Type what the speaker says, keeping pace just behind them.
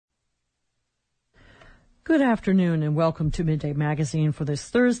Good afternoon and welcome to Midday Magazine for this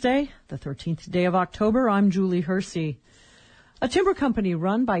Thursday, the 13th day of October. I'm Julie Hersey. A timber company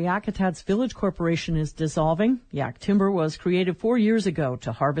run by Yakutat's Village Corporation is dissolving. Yak Timber was created 4 years ago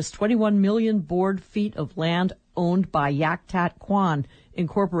to harvest 21 million board feet of land owned by Yakutat Kwan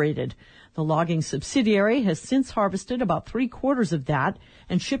Incorporated. The logging subsidiary has since harvested about 3/4 of that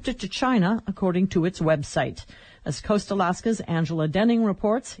and shipped it to China, according to its website. As Coast Alaska's Angela Denning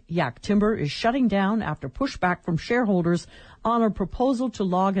reports, Yak Timber is shutting down after pushback from shareholders on a proposal to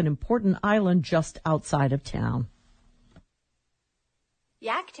log an important island just outside of town.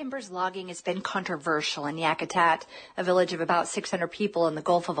 Yak Timber's logging has been controversial in Yakutat, a village of about 600 people in the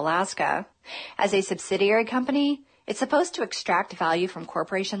Gulf of Alaska. As a subsidiary company, it's supposed to extract value from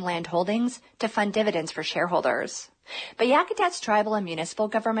corporation land holdings to fund dividends for shareholders. But Yakutat's tribal and municipal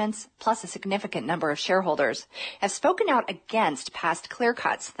governments, plus a significant number of shareholders, have spoken out against past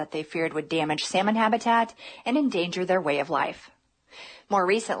clear-cuts that they feared would damage salmon habitat and endanger their way of life. More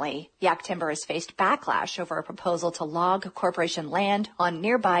recently, Yak Timber has faced backlash over a proposal to log corporation land on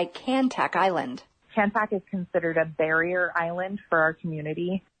nearby Kantak Island. Kantak is considered a barrier island for our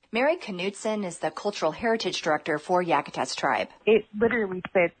community. Mary Knutson is the Cultural Heritage Director for Yakutat's tribe. It literally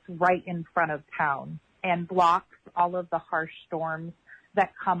sits right in front of town and blocks all of the harsh storms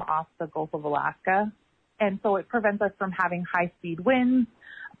that come off the Gulf of Alaska. And so it prevents us from having high-speed winds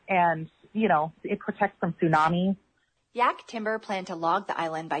and, it protects from tsunamis. Yak Timber planned to log the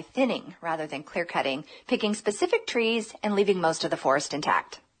island by thinning rather than clear-cutting, picking specific trees and leaving most of the forest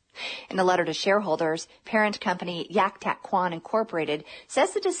intact. In a letter to shareholders, parent company Yakutat Kwan Incorporated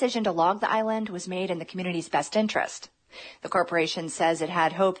says the decision to log the island was made in the community's best interest. The corporation says it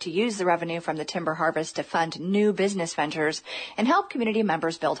had hoped to use the revenue from the timber harvest to fund new business ventures and help community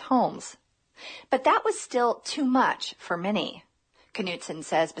members build homes. But that was still too much for many. Knutson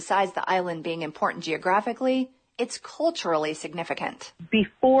says besides the island being important geographically, it's culturally significant.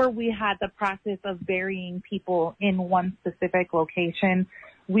 Before we had the practice of burying people in one specific location,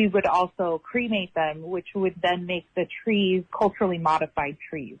 we would also cremate them, which would then make the trees culturally modified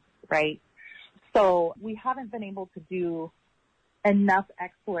trees, right? So we haven't been able to do enough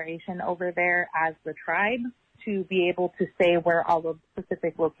exploration over there as the tribe to be able to say where all of the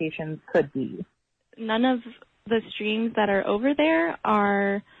specific locations could be. None of the streams that are over there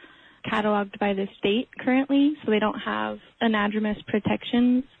are cataloged by the state currently, so they don't have anadromous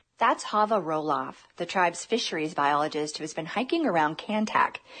protections. That's Hava Roloff, the tribe's fisheries biologist who has been hiking around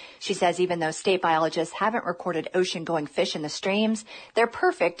Kantak. She says even though state biologists haven't recorded ocean-going fish in the streams, they're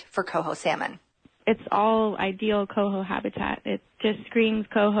perfect for coho salmon. It's all ideal coho habitat. It just screams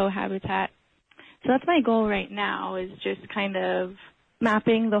coho habitat. So that's my goal right now, is just kind of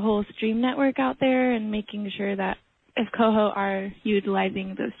mapping the whole stream network out there and making sure that if coho are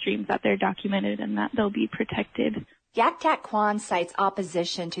utilizing those streams, that they're documented and that they'll be protected. Yakutat Kwan cites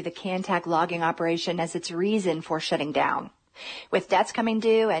opposition to the Kantak logging operation as its reason for shutting down. With debts coming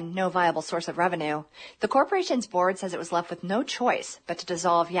due and no viable source of revenue, the corporation's board says it was left with no choice but to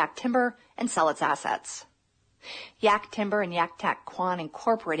dissolve Yak Timber and sell its assets. Yak Timber and Yakutat Kwan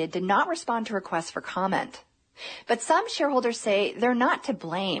Incorporated did not respond to requests for comment. But some shareholders say they're not to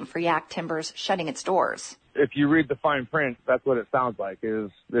blame for Yak Timber's shutting its doors. If you read the fine print, that's what it sounds like,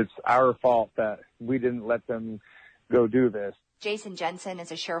 is it's our fault that we didn't let them go do this. Jason Jensen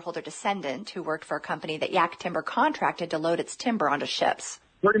is a shareholder descendant who worked for a company that Yak Timber contracted to load its timber onto ships.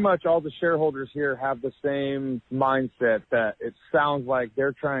 Pretty much all the shareholders here have the same mindset that it sounds like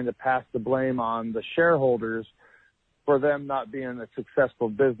they're trying to pass the blame on the shareholders for them not being a successful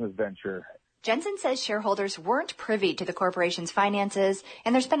business venture. Jensen says shareholders weren't privy to the corporation's finances,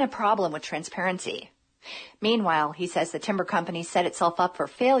 and there's been a problem with transparency. Meanwhile, he says the timber company set itself up for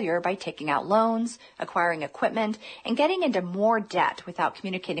failure by taking out loans, acquiring equipment, and getting into more debt without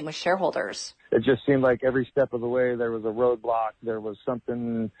communicating with shareholders. It just seemed like every step of the way there was a roadblock. There was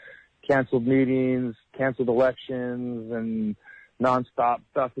something, canceled meetings, canceled elections, and nonstop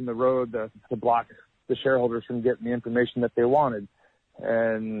stuff in the road to block the shareholders from getting the information that they wanted.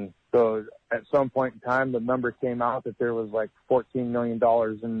 And so at some point in time, the number came out that there was like $14 million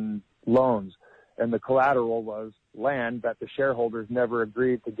in loans. And the collateral was land that the shareholders never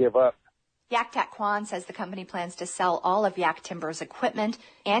agreed to give up. Yakutat Kwan says the company plans to sell all of Yak Timber's equipment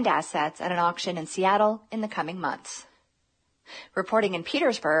and assets at an auction in Seattle in the coming months. Reporting in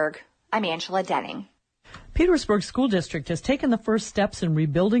Petersburg, I'm Angela Denning. Petersburg School District has taken the first steps in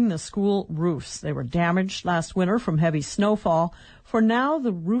rebuilding the school roofs. They were damaged last winter from heavy snowfall. For now,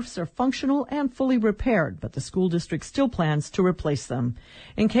 the roofs are functional and fully repaired, but the school district still plans to replace them.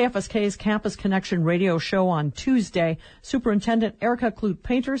 In KFSK's Campus Connection radio show on Tuesday, Superintendent Erica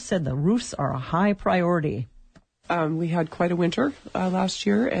Clute-Painter said the roofs are a high priority. We had quite a winter last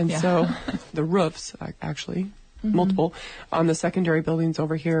year, and so the roofs, actually, multiple, on the secondary buildings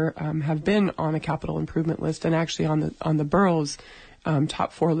over here have been on a capital improvement list, and actually on the borough's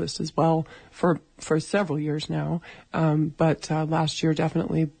top 4 list as well for several years now. But last year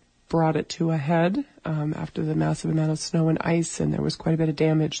definitely brought it to a head after the massive amount of snow and ice, and there was quite a bit of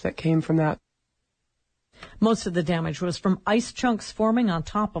damage that came from that. Most of the damage was from ice chunks forming on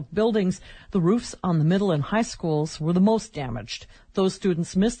top of buildings. The roofs on the middle and high schools were the most damaged. Those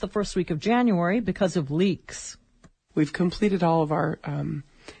students missed the first week of January because of leaks. We've completed all of our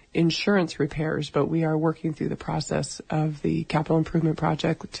insurance repairs, but we are working through the process of the capital improvement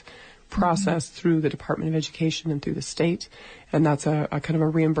project process through the Department of Education and through the state. And that's a kind of a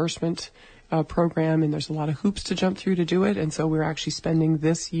reimbursement program, and there's a lot of hoops to jump through to do it. And so we're actually spending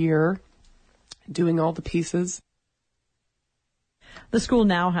this year doing all the pieces. The school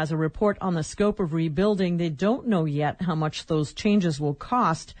now has a report on the scope of rebuilding. They don't know yet how much those changes will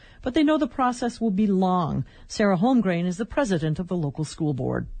cost, but they know the process will be long. Sarah Holmgren is the president of the local school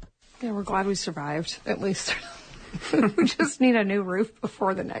board. Yeah, we're glad we survived, at least. We just need a new roof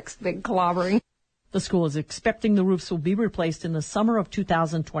before the next big clobbering. The school is expecting the roofs will be replaced in the summer of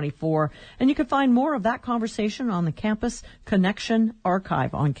 2024, and you can find more of that conversation on the Campus Connection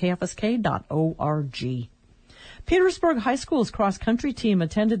archive on kfsk.org. Petersburg High School's cross-country team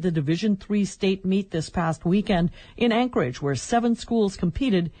attended the Division III state meet this past weekend in Anchorage, where 7 schools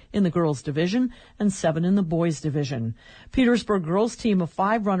competed in the girls' division and 7 in the boys' division. Petersburg girls' team of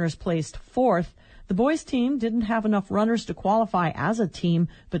 5 runners placed 4th. The boys' team didn't have enough runners to qualify as a team,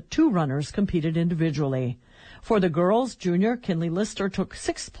 but 2 runners competed individually. For the girls, junior Kinley Lister took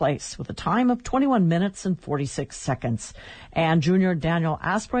 6th place with a time of 21 minutes and 46 seconds. And junior Daniel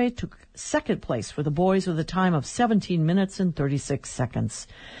Asprey took 2nd place for the boys with a time of 17 minutes and 36 seconds.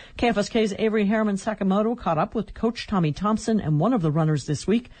 KFSK's Avery Harriman Sakamoto caught up with Coach Tommy Thompson and one of the runners this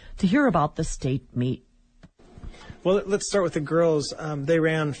week to hear about the state meet. Well, let's start with the girls. They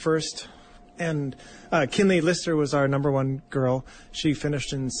ran first. And Kinley Lister was our number 1 girl. She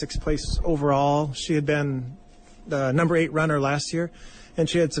finished in 6th place overall. She had been the number 8 runner last year, and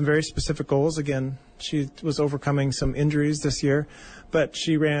she had some very specific goals. Again, she was overcoming some injuries this year, but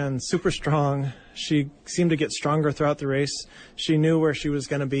she ran super strong. She seemed to get stronger throughout the race. She knew where she was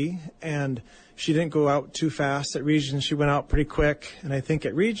going to be, and she didn't go out too fast. At Regions, she went out pretty quick, and I think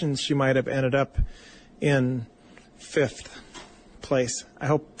at Regions she might have ended up in 5th place. I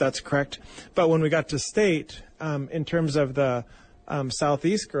hope that's correct. But when we got to state, in terms of the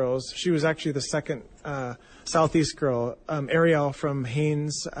Southeast girls, she was actually the second Southeast girl. Ariel from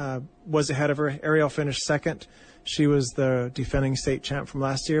Haynes was ahead of her. Ariel finished 2nd. She was the defending state champ from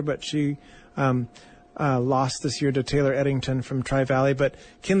last year, but she lost this year to Taylor Eddington from Tri-Valley. But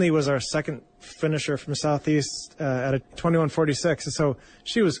Kinley was our second finisher from Southeast at a 21:46. And so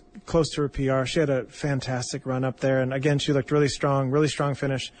she was close to her PR. She had a fantastic run up there. And again, she looked really strong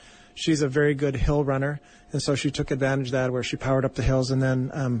finish. She's a very good hill runner. And so she took advantage of that where she powered up the hills. And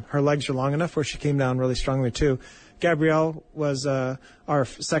then her legs are long enough where she came down really strongly too. Gabrielle was our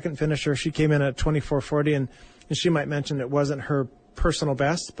second finisher. She came in at 24:40. And she might mention it wasn't her personal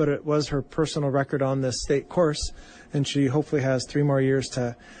best, but it was her personal record on this state course, and she hopefully has 3 more years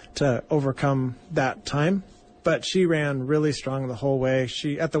to overcome that time. But she ran really strong the whole way.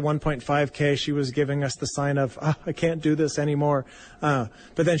 She at the 1.5K, she was giving us the sign of, I can't do this anymore. But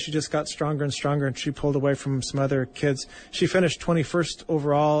then she just got stronger and stronger, and she pulled away from some other kids. She finished 21st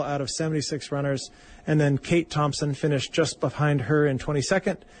overall out of 76 runners, and then Kate Thompson finished just behind her in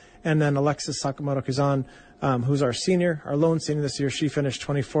 22nd, and then Alexis Sakamoto-Kazan, who's our senior, our lone senior this year, she finished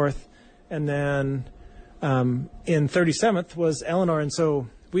 24th. And then in 37th was Eleanor. And so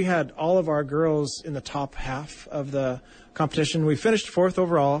we had all of our girls in the top half of the competition. We finished 4th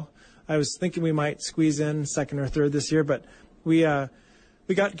overall. I was thinking we might squeeze in 2nd or 3rd this year, but we got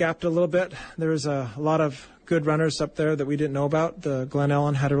gapped a little bit. There was a lot of good runners up there that we didn't know about. The Glen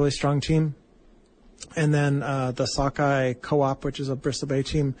Ellen had a really strong team. And then the Sockeye Co-op, which is a Bristol Bay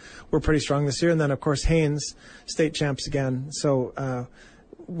team, were pretty strong this year. And then, of course, Haynes, state champs again. So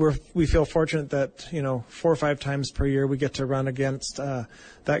we feel fortunate that, 4 or 5 times per year we get to run against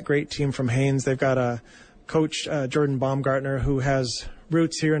that great team from Haynes. They've got a coach Jordan Baumgartner, who has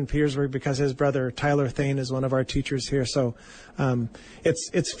roots here in Petersburg because his brother Tyler Thane is one of our teachers here. So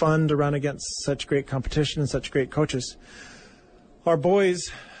it's fun to run against such great competition and such great coaches. Our boys,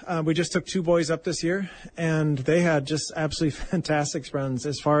 we just took 2 boys up this year, and they had just absolutely fantastic runs.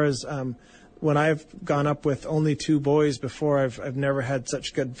 As far as when I've gone up with only 2 boys before, I've never had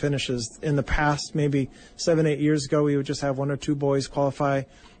such good finishes. In the past, maybe 7-8 years ago, we would just have 1 or 2 boys qualify.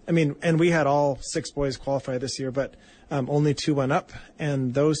 I mean, and we had all 6 boys qualify this year, but only 2 went up,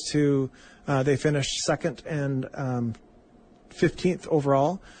 and those 2, they finished second and 15th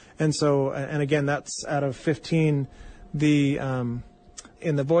overall. And so, and again, that's out of 15.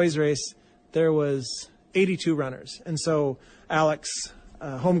 In the boys race, there was 82 runners. And so Alex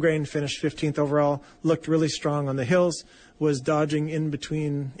Holmgren finished 15th overall, looked really strong on the hills, was dodging in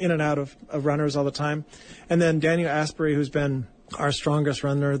and out of runners all the time. And then Daniel Asbury, who's been our strongest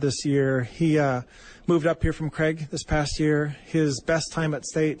runner this year, he moved up here from Craig this past year. His best time at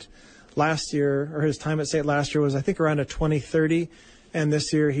state last year, or his time at state last year, was I think around a 20:30. And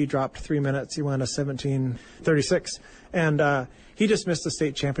this year he dropped 3 minutes. He went a 17:36. And he just missed the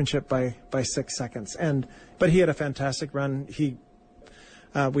state championship by 6 seconds. But he had a fantastic run.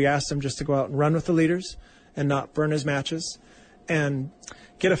 We asked him just to go out and run with the leaders and not burn his matches and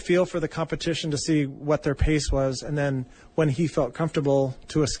get a feel for the competition to see what their pace was. And then when he felt comfortable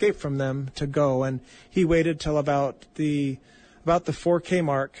to escape from them, to go. And he waited till about the 4K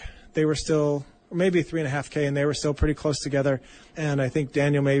mark. They were still maybe 3.5K, and they were still pretty close together. And I think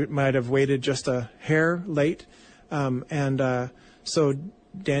Daniel might have waited just a hair late. So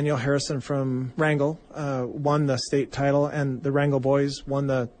Daniel Harrison from Wrangell won the state title, and the Wrangell boys won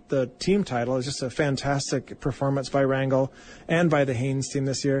the team title. It was just a fantastic performance by Wrangell and by the Haynes team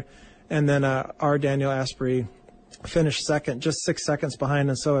this year. And then our Daniel Asbury finished second, just 6 seconds behind.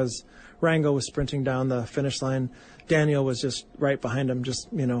 And so as Wrangell was sprinting down the finish line, Daniel was just right behind him, just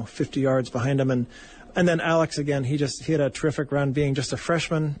 50 yards behind him. And then Alex, again, he had a terrific run, being just a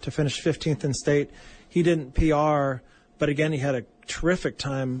freshman to finish 15th in state. He didn't PR, but again, he had a terrific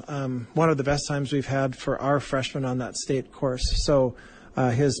time, one of the best times we've had for our freshmen on that state course. So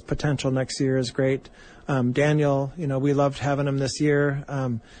his potential next year is great. Daniel, we loved having him this year.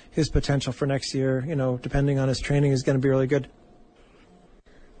 His potential for next year, depending on his training, is going to be really good.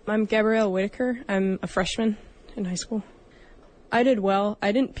 I'm Gabrielle Whitaker. I'm a freshman in high school. I did well.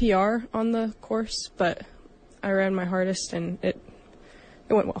 I didn't PR on the course, but I ran my hardest, and it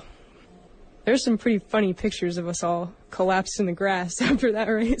went well. There's some pretty funny pictures of us all collapsed in the grass after that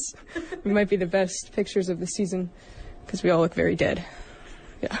race. It might be the best pictures of the season because we all look very dead.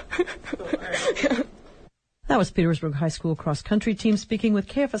 Yeah. Yeah. That was Petersburg High School cross-country team speaking with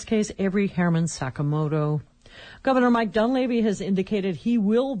KFSK's Avery Herman Sakamoto. Governor Mike Dunleavy has indicated he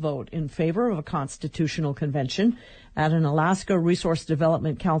will vote in favor of a constitutional convention. At an Alaska Resource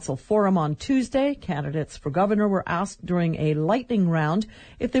Development Council forum on Tuesday, candidates for governor were asked during a lightning round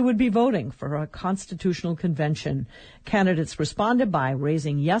if they would be voting for a constitutional convention. Candidates responded by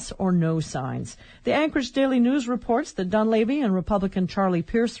raising yes or no signs. The Anchorage Daily News reports that Dunleavy and Republican Charlie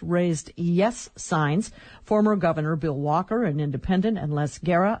Pierce raised yes signs. Former Governor Bill Walker, an independent, and Les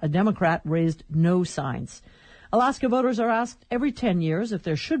Guerra, a Democrat, raised no signs. Alaska voters are asked every 10 years if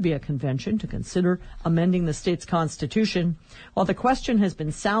there should be a convention to consider amending the state's constitution. While the question has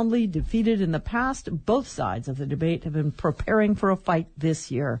been soundly defeated in the past, both sides of the debate have been preparing for a fight this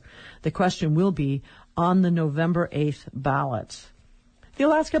year. The question will be on the November 8th ballot. The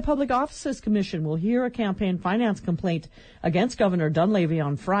Alaska Public Offices Commission will hear a campaign finance complaint against Governor Dunleavy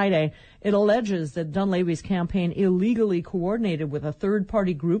on Friday. It alleges that Dunleavy's campaign illegally coordinated with a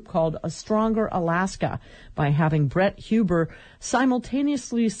third-party group called A Stronger Alaska by having Brett Huber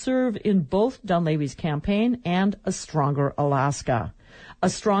simultaneously serve in both Dunleavy's campaign and A Stronger Alaska. A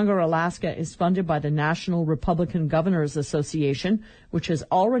Stronger Alaska is funded by the National Republican Governors Association, which has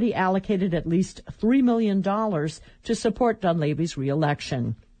already allocated at least $3 million to support Dunleavy's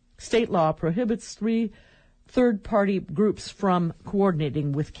reelection. State law prohibits three third-party groups from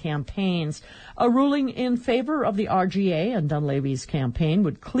coordinating with campaigns. A ruling in favor of the RGA and Dunleavy's campaign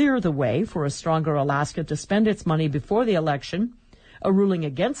would clear the way for A Stronger Alaska to spend its money before the election. A ruling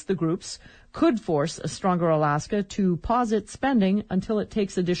against the groups could force A Stronger Alaska to pause its spending until it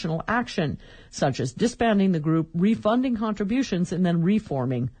takes additional action, such as disbanding the group, refunding contributions, and then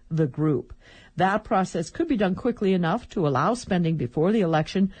reforming the group. That process could be done quickly enough to allow spending before the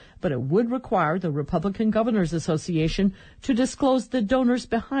election, but it would require the Republican Governors Association to disclose the donors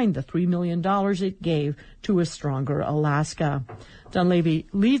behind the $3 million it gave to A Stronger Alaska. Dunleavy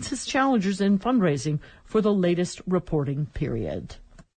leads his challengers in fundraising for the latest reporting period.